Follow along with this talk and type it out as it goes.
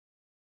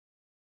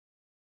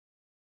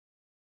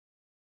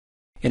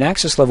In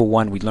Access Level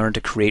 1, we learned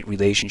to create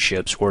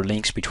relationships or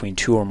links between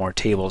two or more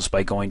tables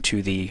by going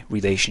to the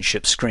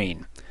Relationship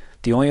screen.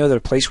 The only other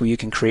place where you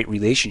can create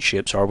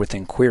relationships are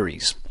within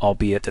queries,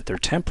 albeit that they're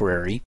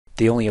temporary.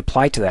 They only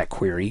apply to that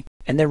query,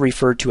 and they're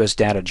referred to as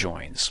data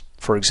joins.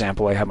 For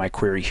example, I have my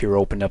query here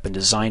opened up in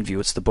Design View.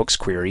 It's the Books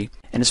query,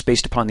 and it's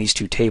based upon these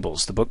two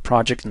tables, the Book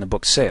Project and the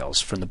Book Sales.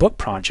 From the Book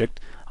Project,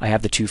 I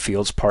have the two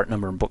fields, part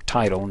number and book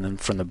title, and then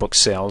from the Book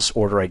Sales,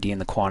 order ID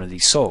and the quantity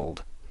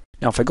sold.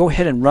 Now if I go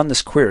ahead and run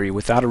this query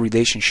without a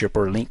relationship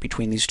or a link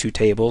between these two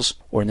tables,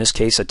 or in this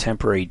case a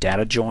temporary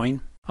data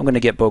join, I'm going to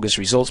get bogus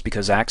results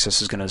because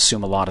Access is going to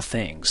assume a lot of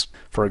things.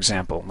 For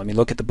example, let me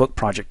look at the Book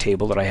Project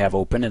table that I have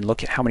open and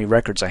look at how many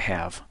records I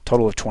have.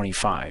 Total of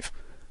 25.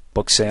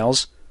 Book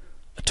Sales,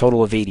 a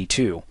total of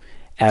 82.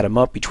 Add them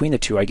up between the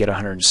two, I get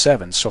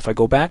 107. So if I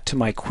go back to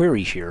my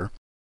query here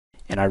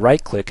and I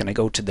right click and I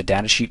go to the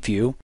datasheet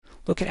view,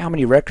 look at how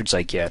many records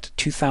I get,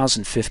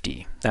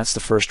 2050. That's the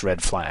first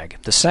red flag.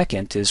 The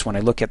second is when I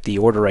look at the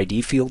order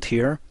ID field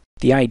here,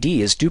 the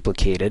ID is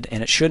duplicated,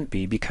 and it shouldn't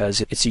be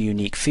because it's a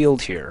unique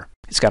field here.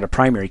 It's got a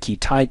primary key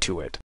tied to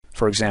it.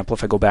 For example,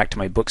 if I go back to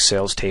my book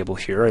sales table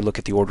here, I look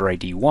at the order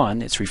ID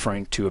 1, it's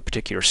referring to a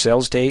particular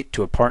sales date,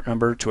 to a part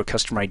number, to a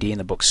customer ID, and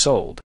the book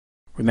sold.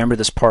 Remember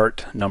this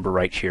part number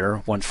right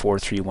here,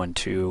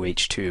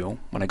 14312H2.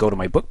 When I go to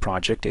my book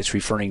project, it's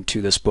referring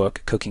to this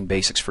book, Cooking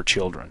Basics for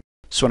Children.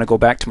 So when I go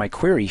back to my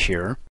query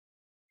here,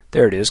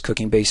 there it is,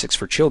 Cooking Basics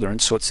for Children,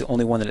 so it's the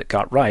only one that it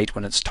got right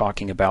when it's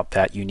talking about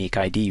that unique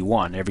ID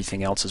 1.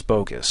 Everything else is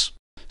bogus.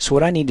 So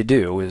what I need to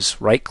do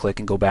is right click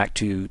and go back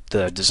to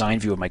the design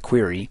view of my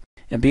query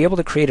and be able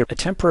to create a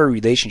temporary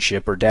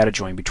relationship or data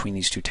join between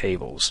these two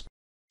tables.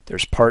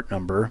 There's part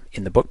number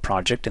in the book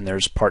project and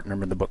there's part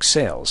number in the book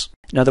sales.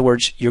 In other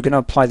words, you're going to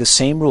apply the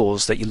same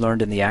rules that you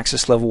learned in the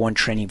Access Level 1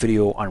 training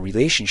video on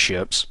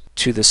relationships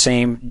to the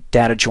same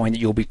data join that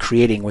you'll be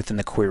creating within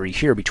the query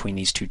here between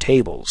these two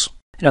tables.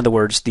 In other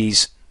words,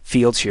 these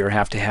fields here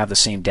have to have the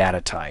same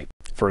data type.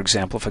 For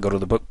example, if I go to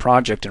the book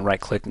project and right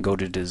click and go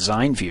to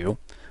design view,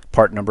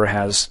 part number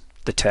has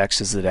the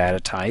text as the data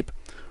type.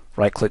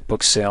 Right click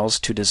book sales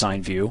to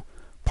design view,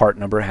 part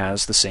number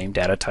has the same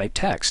data type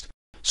text.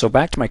 So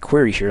back to my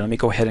query here, let me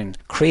go ahead and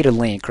create a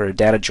link or a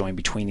data join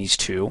between these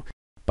two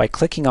by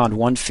clicking on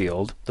one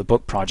field, the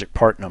book project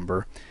part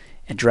number,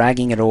 and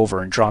dragging it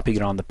over and dropping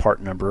it on the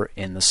part number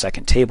in the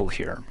second table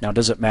here. Now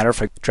does it matter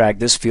if I drag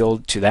this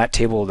field to that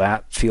table,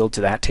 that field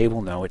to that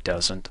table? No, it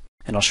doesn't.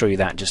 And I'll show you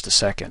that in just a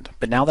second.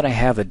 But now that I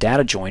have a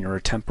data join or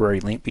a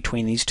temporary link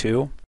between these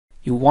two,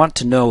 you want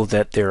to know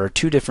that there are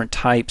two different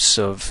types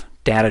of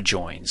data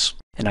joins.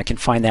 And I can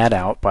find that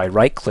out by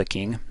right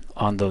clicking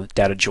on the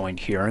data join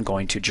here and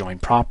going to Join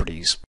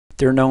Properties.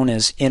 They're known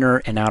as inner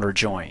and outer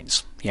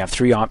joins. You have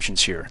three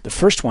options here. The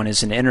first one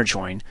is an inner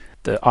join.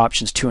 The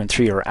options 2 and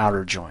 3 are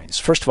outer joins.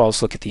 First of all,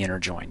 let's look at the inner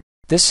join.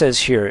 This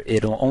says here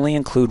it'll only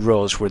include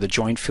rows where the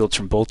join fields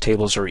from both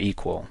tables are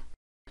equal.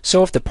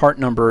 So if the part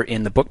number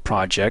in the book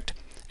project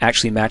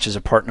actually matches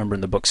a part number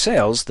in the book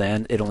sales,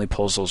 then it only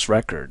pulls those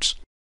records.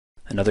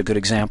 Another good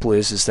example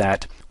is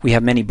that we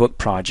have many book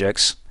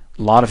projects.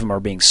 A lot of them are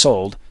being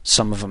sold,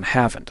 some of them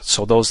haven't.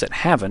 So those that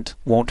haven't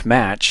won't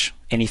match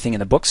anything in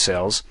the book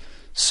sales,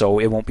 so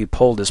it won't be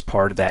pulled as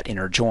part of that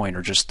inner join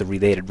or just the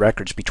related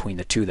records between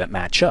the two that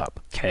match up.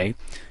 Okay.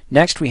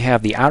 Next we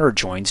have the outer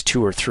joins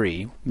 2 or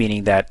 3,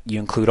 meaning that you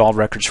include all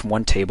records from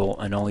one table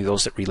and only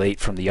those that relate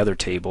from the other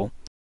table.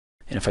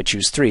 And if I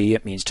choose 3,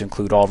 it means to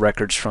include all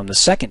records from the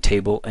second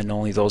table and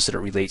only those that it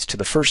relates to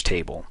the first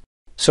table.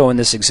 So in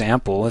this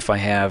example, if I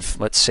have,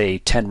 let's say,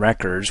 10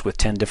 records with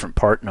 10 different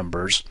part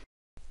numbers,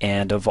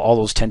 and of all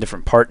those 10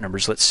 different part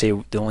numbers, let's say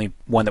the only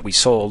one that we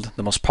sold,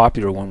 the most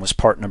popular one, was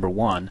part number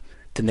 1,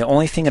 then the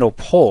only thing it'll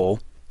pull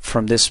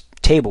from this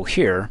table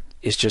here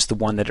is just the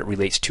one that it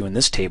relates to in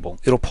this table.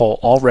 It'll pull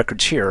all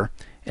records here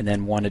and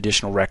then one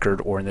additional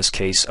record, or in this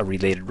case a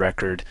related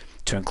record,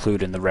 to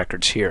include in the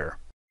records here.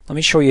 Let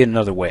me show you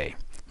another way.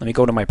 Let me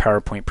go to my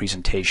PowerPoint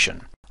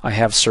presentation. I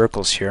have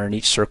circles here and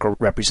each circle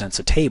represents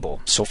a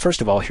table. So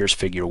first of all, here's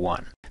figure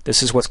 1.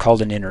 This is what's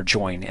called an inner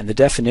join, and the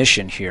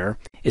definition here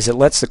is it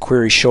lets the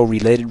query show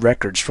related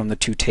records from the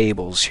two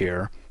tables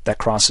here that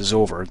crosses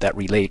over, that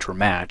relate or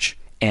match,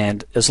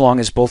 and as long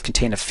as both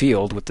contain a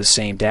field with the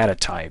same data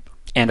type,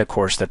 and of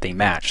course that they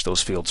match,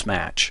 those fields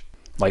match.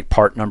 Like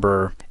part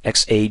number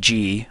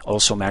XAG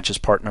also matches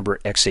part number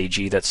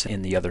XAG that's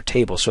in the other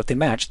table, so if they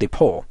match, they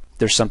pull.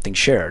 There's something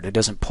shared. It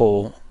doesn't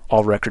pull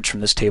all records from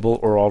this table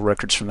or all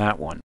records from that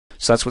one.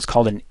 So that's what's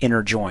called an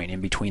inner join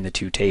in between the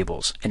two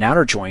tables. An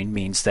outer join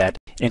means that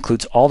it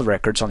includes all the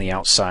records on the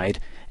outside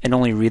and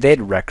only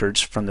related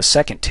records from the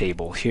second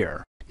table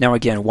here. Now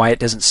again, why it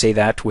doesn't say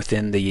that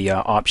within the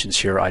options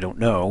here, I don't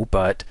know,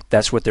 but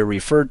that's what they're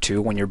referred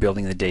to when you're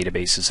building the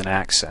databases in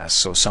Access.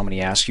 So if somebody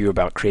asks you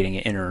about creating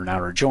an inner and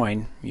outer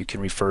join, you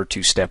can refer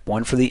to step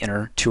 1 for the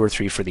inner, 2 or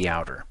 3 for the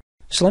outer.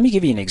 So let me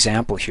give you an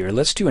example here.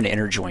 Let's do an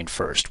inner join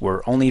first,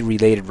 where only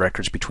related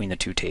records between the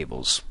two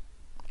tables.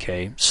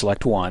 Okay,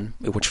 select 1,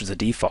 which was the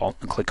default,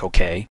 and click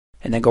OK.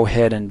 And then go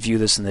ahead and view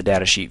this in the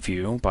datasheet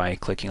view by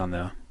clicking on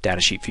the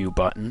Datasheet View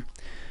button.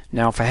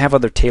 Now if I have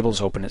other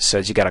tables open, it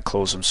says you got to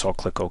close them, so I'll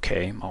click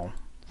OK. I'll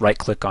right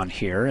click on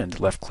here and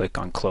left click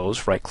on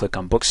close, right click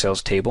on book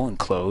sales table and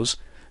close,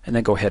 and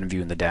then go ahead and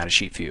view in the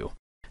datasheet view.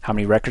 How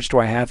many records do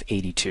I have?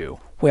 82.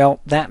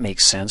 Well, that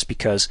makes sense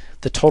because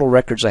the total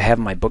records I have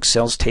in my book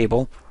sales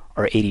table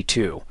are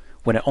 82.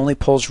 When it only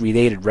pulls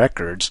related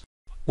records,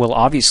 well,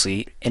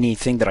 obviously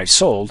anything that I've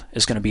sold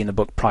is going to be in the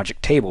book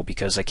project table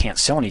because I can't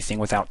sell anything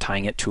without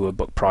tying it to a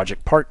book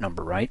project part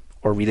number, right?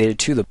 Or related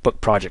to the book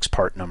project's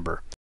part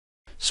number.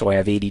 So I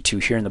have 82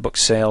 here in the book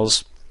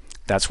sales.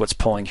 That's what's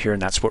pulling here,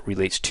 and that's what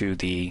relates to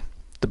the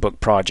book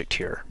project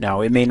here.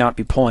 Now, it may not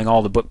be pulling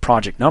all the book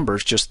project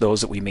numbers, just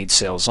those that we made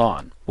sales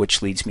on,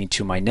 which leads me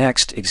to my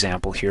next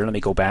example here. Let me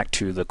go back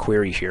to the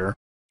query here.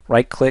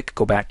 Right click,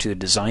 go back to the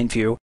design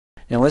view.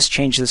 Now let's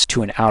change this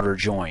to an outer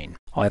join.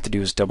 All I have to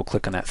do is double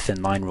click on that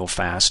thin line real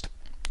fast,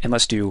 and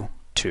let's do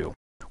 2.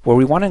 Where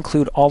we want to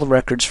include all the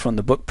records from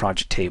the book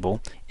project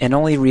table and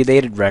only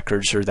related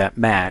records or that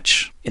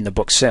match in the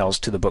book sales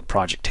to the book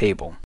project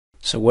table.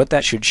 So what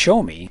that should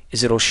show me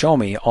is it'll show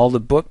me all the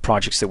book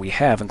projects that we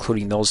have,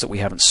 including those that we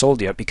haven't sold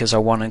yet, because I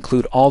want to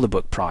include all the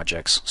book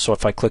projects. So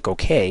if I click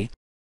OK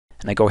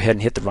and I go ahead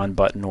and hit the Run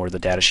button or the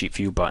Datasheet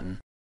View button,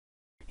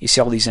 you see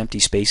all these empty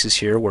spaces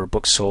here where a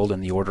book sold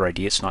and the order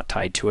ID, it's not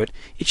tied to it.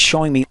 It's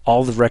showing me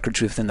all the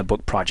records within the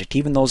book project,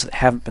 even those that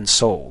haven't been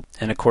sold.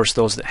 And of course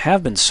those that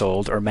have been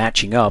sold are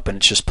matching up, and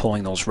it's just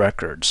pulling those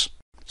records.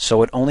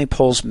 So it only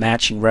pulls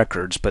matching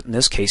records, but in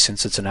this case,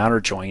 since it's an outer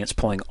join, it's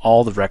pulling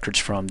all the records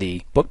from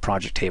the book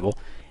project table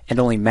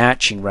and only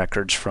matching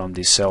records from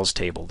the sales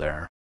table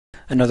there.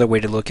 Another way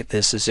to look at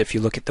this is if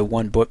you look at the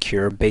one book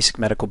here, Basic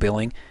Medical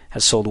Billing,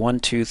 has sold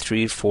 1, 2,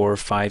 3, 4,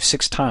 5,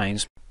 6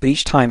 times, but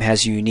each time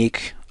has a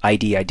unique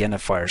ID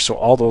identifier, so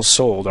all those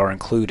sold are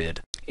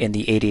included in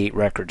the 88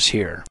 records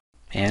here,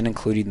 and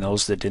including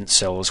those that didn't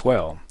sell as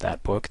well.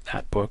 That book,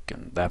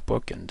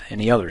 and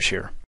any others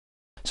here.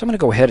 So I'm going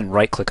to go ahead and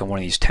right click on one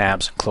of these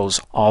tabs and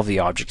close all the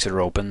objects that are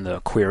open,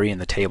 the query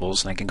and the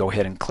tables, and I can go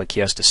ahead and click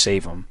yes to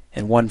save them.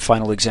 And one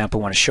final example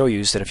I want to show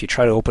you is that if you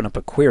try to open up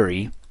a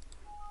query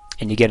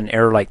and you get an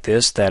error like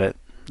this, that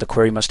the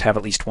query must have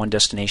at least one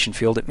destination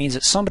field, it means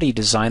that somebody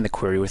designed the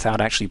query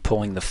without actually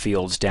pulling the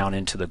fields down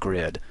into the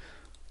grid.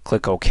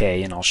 Click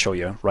OK and I'll show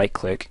you. Right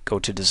click, go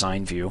to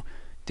Design View.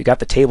 They got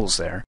the tables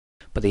there,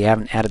 but they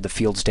haven't added the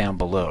fields down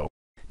below.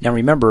 Now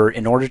remember,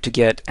 in order to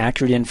get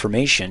accurate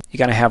information, you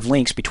got to have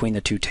links between the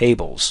two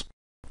tables.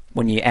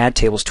 When you add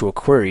tables to a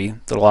query,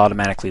 they'll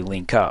automatically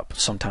link up.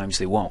 Sometimes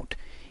they won't.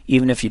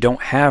 Even if you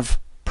don't have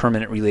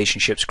permanent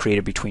relationships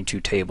created between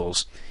two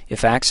tables,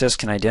 if Access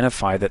can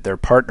identify that they're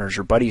partners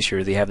or buddies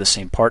here, they have the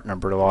same part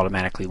number, it'll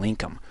automatically link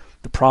them.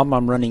 The problem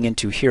I'm running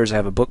into here is I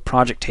have a book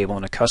project table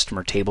and a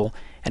customer table,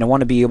 and I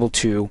want to be able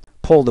to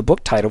pull the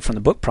book title from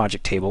the book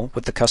project table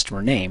with the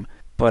customer name,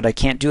 but I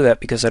can't do that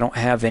because I don't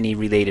have any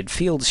related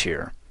fields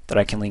here that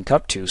I can link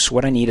up to. So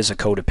what I need is a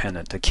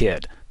codependent, a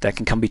kid, that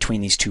can come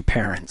between these two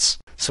parents.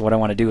 So what I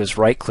want to do is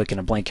right click in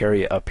a blank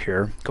area up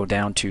here, go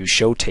down to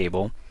Show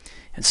Table,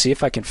 and see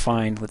if I can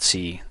find, let's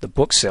see, the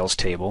book sales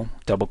table,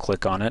 double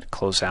click on it,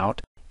 close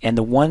out, and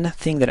the one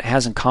thing that it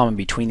has in common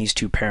between these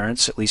two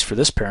parents, at least for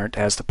this parent,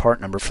 has the part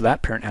number, for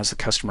that parent has the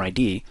customer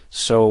ID.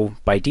 So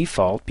by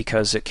default,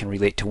 because it can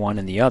relate to one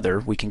and the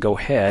other, we can go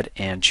ahead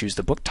and choose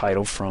the book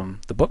title from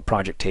the book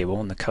project table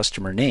and the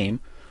customer name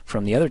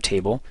from the other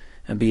table,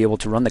 and be able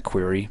to run the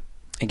query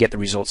and get the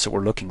results that we're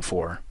looking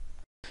for.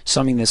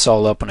 Summing this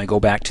all up, when I go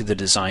back to the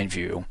design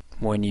view,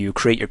 when you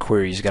create your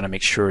queries, you got to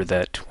make sure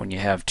that when you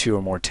have 2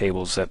 or more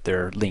tables that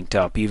they're linked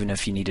up, even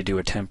if you need to do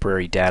a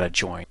temporary data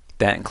join.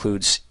 That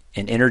includes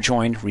an inner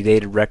join,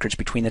 related records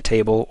between the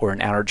table, or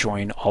an outer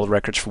join, all the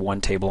records for one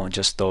table and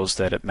just those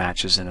that it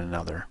matches in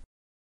another.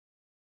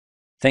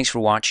 Thanks for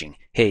watching.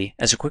 Hey,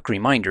 as a quick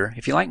reminder,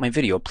 if you like my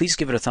video, please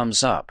give it a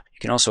thumbs up. You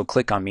can also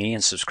click on me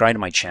and subscribe to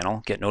my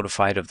channel, get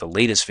notified of the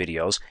latest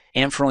videos,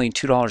 and for only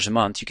 $2 a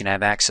month, you can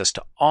have access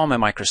to all my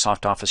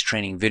Microsoft Office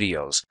training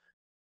videos.